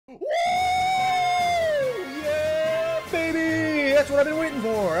baby! That's what I've been waiting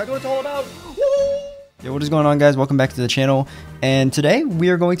for. That's what it's all about. Woo! Yo, what is going on, guys? Welcome back to the channel. And today we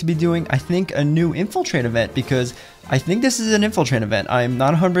are going to be doing, I think, a new Infiltrate event, because I think this is an Infiltrate event. I'm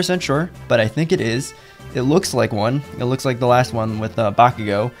not 100% sure, but I think it is. It looks like one. It looks like the last one with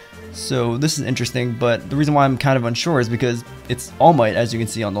Bakugo. So this is interesting, but the reason why I'm kind of unsure is because it's All Might, as you can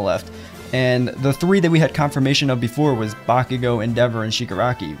see on the left. And the three that we had confirmation of before was Bakugo, Endeavor, and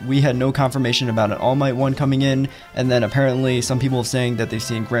Shigaraki. We had no confirmation about an All Might one coming in, and then apparently some people are saying that they've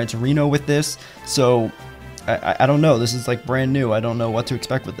seen Gran Torino with this. So I don't know. This is like brand new. I don't know what to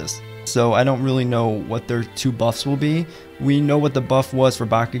expect with this. So I don't really know what their two buffs will be. We know what the buff was for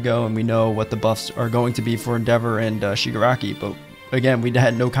Bakugo, and we know what the buffs are going to be for Endeavor and Shigaraki. But again, we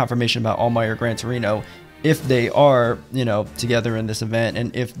had no confirmation about All Might or Gran Torino, if they are, you know, together in this event,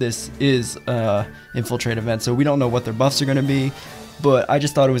 and if this is Infiltrate event. So we don't know what their buffs are going to be, but I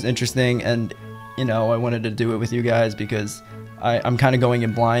just thought it was interesting, and you know, I wanted to do it with you guys because I'm kind of going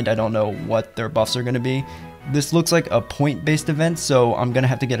in blind. I don't know what their buffs are going to be. This looks like a point-based event, so I'm going to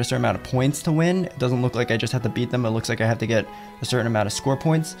have to get a certain amount of points to win. It doesn't look like I just have to beat them. It looks like I have to get a certain amount of score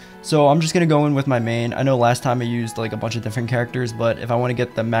points. So I'm just going to go in with my main. I know last time I used like a bunch of different characters, but if I want to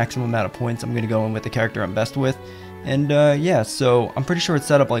get the maximum amount of points, I'm going to go in with the character I'm best with. And yeah, so I'm pretty sure it's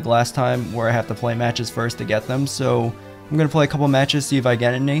set up like last time where I have to play matches first to get them. So I'm going to play a couple matches, see if I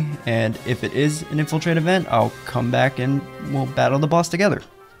get any. And if it is an Infiltrate event, I'll come back and we'll battle the boss together.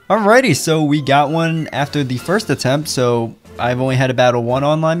 Alrighty, so we got one after the first attempt, so I've only had to battle one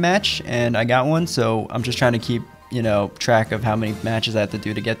online match, and I got one, so I'm just trying to keep, you know, track of how many matches I have to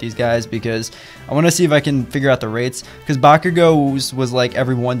do to get these guys, because I want to see if I can figure out the rates, because Bakugo was like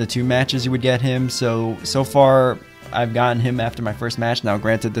every 1 to 2 matches you would get him, so far I've gotten him after my first match. Now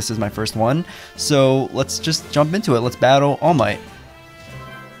granted, this is my first one, so let's just jump into it. Let's battle All Might.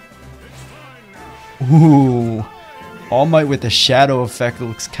 Ooh. All Might with the shadow effect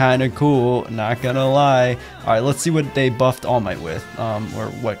looks kind of cool, not gonna lie. Alright, let's see what they buffed All Might with, or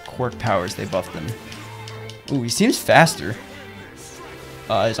what quirk powers they buffed him. Ooh, he seems faster.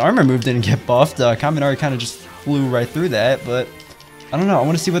 His armor move didn't get buffed. Kaminari kind of just flew right through that, but I don't know. I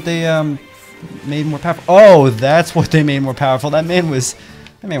want to see what they made more powerful. Oh, that's what they made more powerful. That man was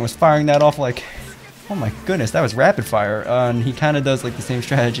firing that off like, oh my goodness, that was rapid fire. And he kind of does like the same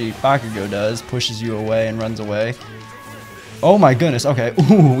strategy Bakugo does, pushes you away and runs away. Oh my goodness, okay.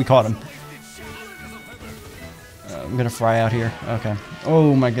 Ooh, we caught him. I'm gonna fry out here. Okay.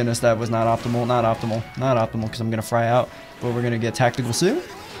 Oh my goodness, that was not optimal. Not optimal. Not optimal, because I'm gonna fry out. But we're gonna get Tactical Sue.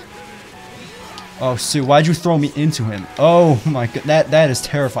 Oh, Sue, why'd you throw me into him? Oh my god, that is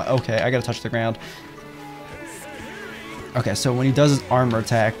terrifying. Okay, I gotta touch the ground. Okay, so when he does his armor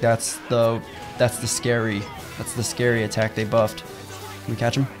attack, that's the scary attack they buffed. Can we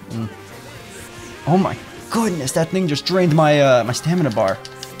catch him? Oh my goodness, that thing just drained my my stamina bar.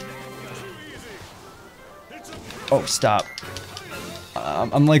 Oh, stop.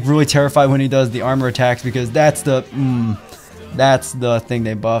 I'm like really terrified when he does the armor attacks, because that's the thing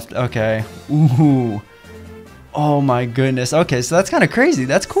they buffed. Okay. Ooh. Oh my goodness. Okay, so that's kind of crazy.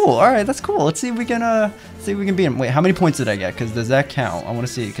 That's cool. All right, that's cool. Let's see if we can beat him. Wait, how many points did I get? Because does that count? I want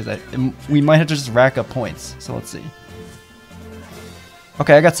to see, because we might have to just rack up points. So let's see.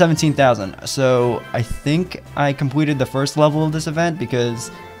 Okay, I got 17,000. So I think I completed the first level of this event,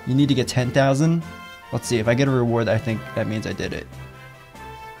 because you need to get 10,000. Let's see. If I get a reward, I think that means I did it.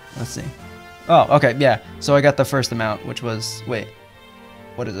 Let's see. Oh, okay, yeah. So I got the first amount, which was, wait,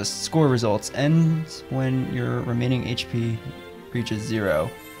 what is this? Score results. Ends when your remaining HP reaches 0.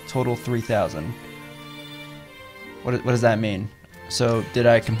 Total 3,000. What does that mean? So did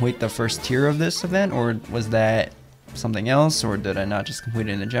I complete the first tier of this event, or was that something else, or did I not just complete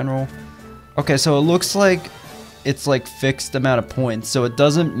it in general? Okay, so it looks like it's like fixed amount of points, so it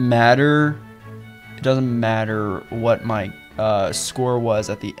doesn't matter. It doesn't matter what my score was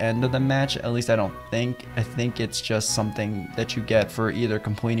at the end of the match. At least I don't think. I think it's just something that you get for either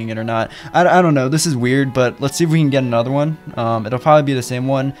completing it or not. I don't know. This is weird, but let's see if we can get another one. It'll probably be the same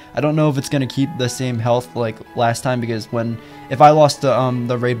one. I don't know if it's gonna keep the same health like last time, because if I lost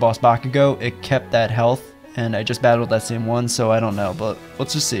the raid boss Bakugo, it kept that health. And I just battled that same one, so I don't know, but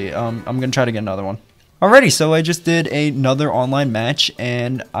let's just see. I'm gonna try to get another one. Alrighty, so I just did another online match,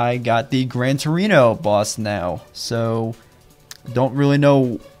 and I got the Gran Torino boss now. So don't really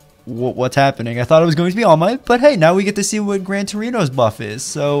know what's happening. I thought it was going to be All Might, but hey, now we get to see what Gran Torino's buff is.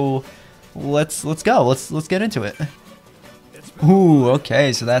 So let's go. Let's get into it. Ooh,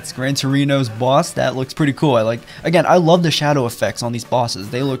 okay, so that's Gran Torino's boss. That looks pretty cool. I love the shadow effects on these bosses.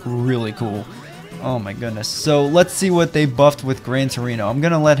 They look really cool. Oh my goodness. So let's see what they buffed with Gran Torino. I'm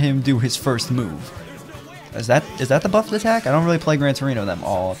gonna let him do his first move. Is that the buffed attack? I don't really play Gran Torino them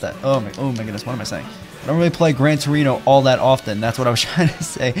all that. Oh my goodness, what am I saying? I don't really play Gran Torino all that often. That's what I was trying to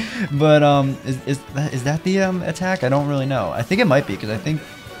say. But is that the attack? I don't really know. I think it might be because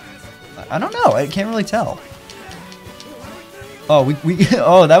I don't know. I can't really tell. Oh,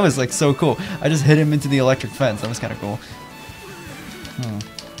 oh, that was like so cool. I just hit him into the electric fence. That was kind of cool.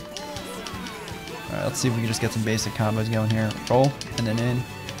 Alright, let's see if we can just get some basic combos going here. Roll, and then in.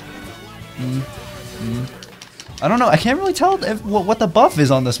 I don't know. I can't really tell what the buff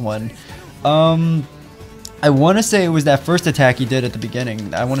is on this one. I want to say it was that first attack he did at the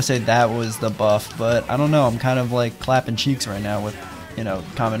beginning. I want to say that was the buff, but I don't know. I'm kind of like clapping cheeks right now with, you know,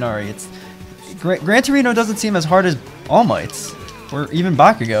 Kaminari. Gran Torino doesn't seem as hard as All Might's, or even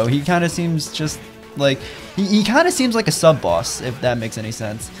Bakugo. He kind of seems just like he kind of seems like a sub boss, if that makes any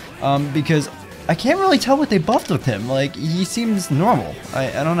sense. Because I can't really tell what they buffed with him. Like, he seems normal.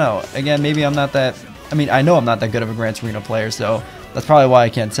 I don't know. Again, maybe I'm not that. I mean, I know I'm not that good of a Gran Torino player, so that's probably why I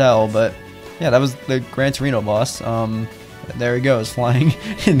can't tell. But yeah, that was the Gran Torino boss. There he goes, flying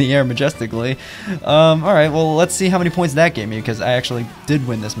in the air majestically. All right, well, let's see how many points that gave me, because I actually did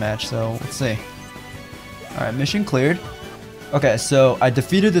win this match. So let's see. All right, mission cleared. Okay, so I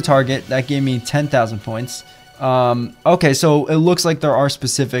defeated the target. That gave me 10,000 points. Okay, so it looks like there are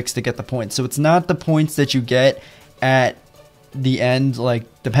specifics to get the points. So it's not the points that you get at the end, like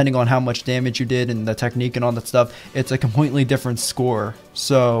depending on how much damage you did and the technique and all that stuff. It's a completely different score.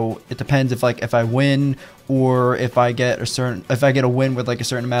 So it depends if I win, or if I get a win with like a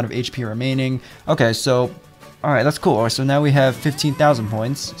certain amount of HP remaining. Okay, so all right, that's cool. All right, so now we have 15,000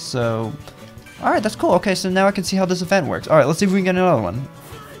 points. So all right, that's cool. Okay, so now I can see how this event works. All right, let's see if we can get another one.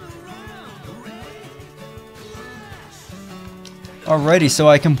 Alrighty, so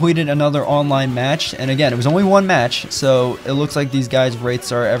I completed another online match, and again, it was only one match, so it looks like these guys'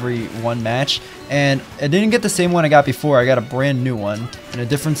 rates are every one match, and I didn't get the same one I got before. I got a brand new one in a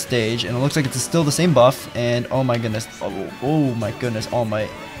different stage, and it looks like it's still the same buff, and oh my goodness, oh my goodness, All Might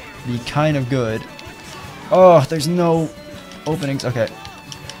be kind of good. Oh, there's no openings. Okay.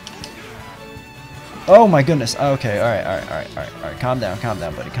 Oh my goodness. Okay, alright, calm down,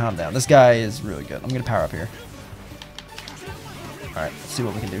 buddy, calm down. This guy is really good. I'm gonna power up here. Alright, let's see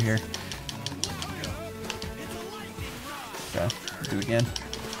what we can do here. Okay, do it again.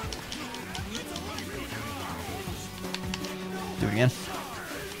 Do it again.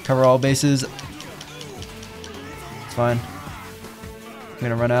 Cover all bases. It's fine. I'm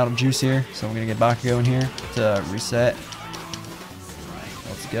gonna run out of juice here, so I'm gonna get Bakugo in here to reset.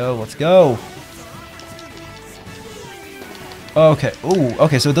 Let's go, let's go! Okay. Ooh,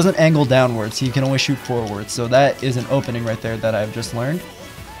 okay, so it doesn't angle downwards. He can only shoot forwards. So that is an opening right there that I've just learned.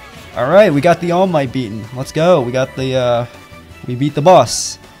 Alright, we got the All Might beaten. Let's go. We got the, we beat the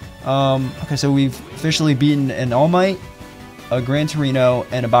boss. Okay, so we've officially beaten an All Might, a Gran Torino,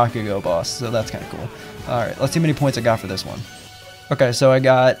 and a Bakugo boss. So that's kind of cool. Alright, let's see how many points I got for this one. Okay, so I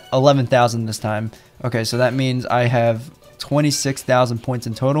got 11,000 this time. Okay, so that means I have 26,000 points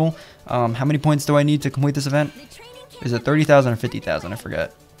in total. How many points do I need to complete this event? Is it 30,000 or 50,000? I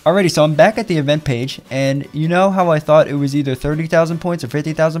forget. Alrighty, so I'm back at the event page, and you know how I thought it was either 30,000 points or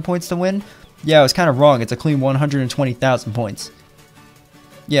 50,000 points to win? Yeah, I was kind of wrong. It's a clean 120,000 points.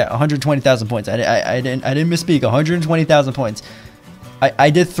 Yeah, 120,000 points. I didn't misspeak. 120,000 points.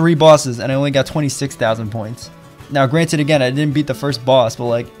 I did 3 bosses, and I only got 26,000 points. Now, granted, again, I didn't beat the first boss, but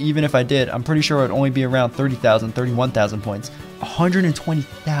like even if I did, I'm pretty sure it'd only be around 30,000, 31,000 points.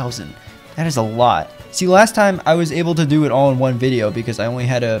 120,000. That is a lot. See, last time I was able to do it all in one video because I only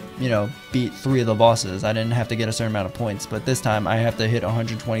had to, you know, beat 3 of the bosses. I didn't have to get a certain amount of points, but this time I have to hit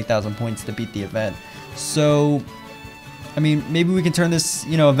 120,000 points to beat the event. So, I mean, maybe we can turn this,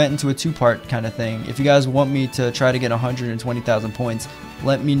 you know, event into a 2-part kind of thing. If you guys want me to try to get 120,000 points,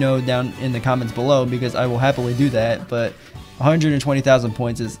 let me know down in the comments below because I will happily do that. But 120,000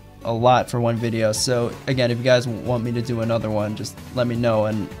 points is a lot for one video. So, again, if you guys want me to do another one, just let me know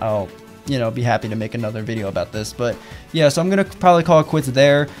and I'll, you know, be happy to make another video about this. But yeah, so I'm gonna probably call it quits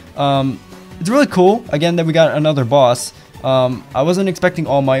there. It's really cool again that we got another boss. I wasn't expecting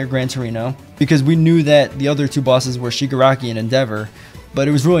All Might or Gran Torino because we knew that the other 2 bosses were Shigaraki and Endeavor, but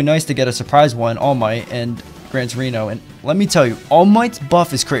it was really nice to get a surprise one, All Might and Gran Torino. And let me tell you, All Might's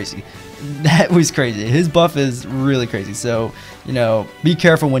buff is crazy. That was crazy. His buff is really crazy. So, you know, be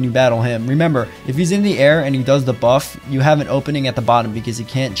careful when you battle him. Remember, if he's in the air and he does the buff, you have an opening at the bottom because he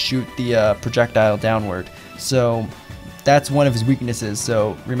can't shoot the projectile downward. So that's one of his weaknesses,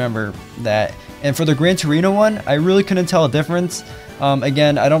 so remember that. And for the Gran Torino one, I really couldn't tell a difference.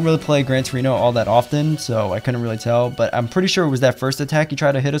 Again, I don't really play Gran Torino all that often, so I couldn't really tell, but I'm pretty sure it was that first attack he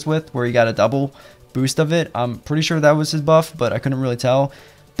tried to hit us with, where he got a double boost of it. I'm pretty sure that was his buff, but I couldn't really tell.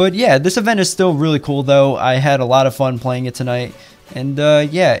 But yeah, this event is still really cool though. I had a lot of fun playing it tonight. And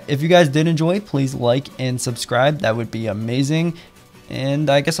yeah, if you guys did enjoy, please like and subscribe. That would be amazing. And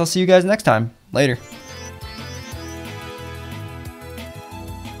I guess I'll see you guys next time. Later.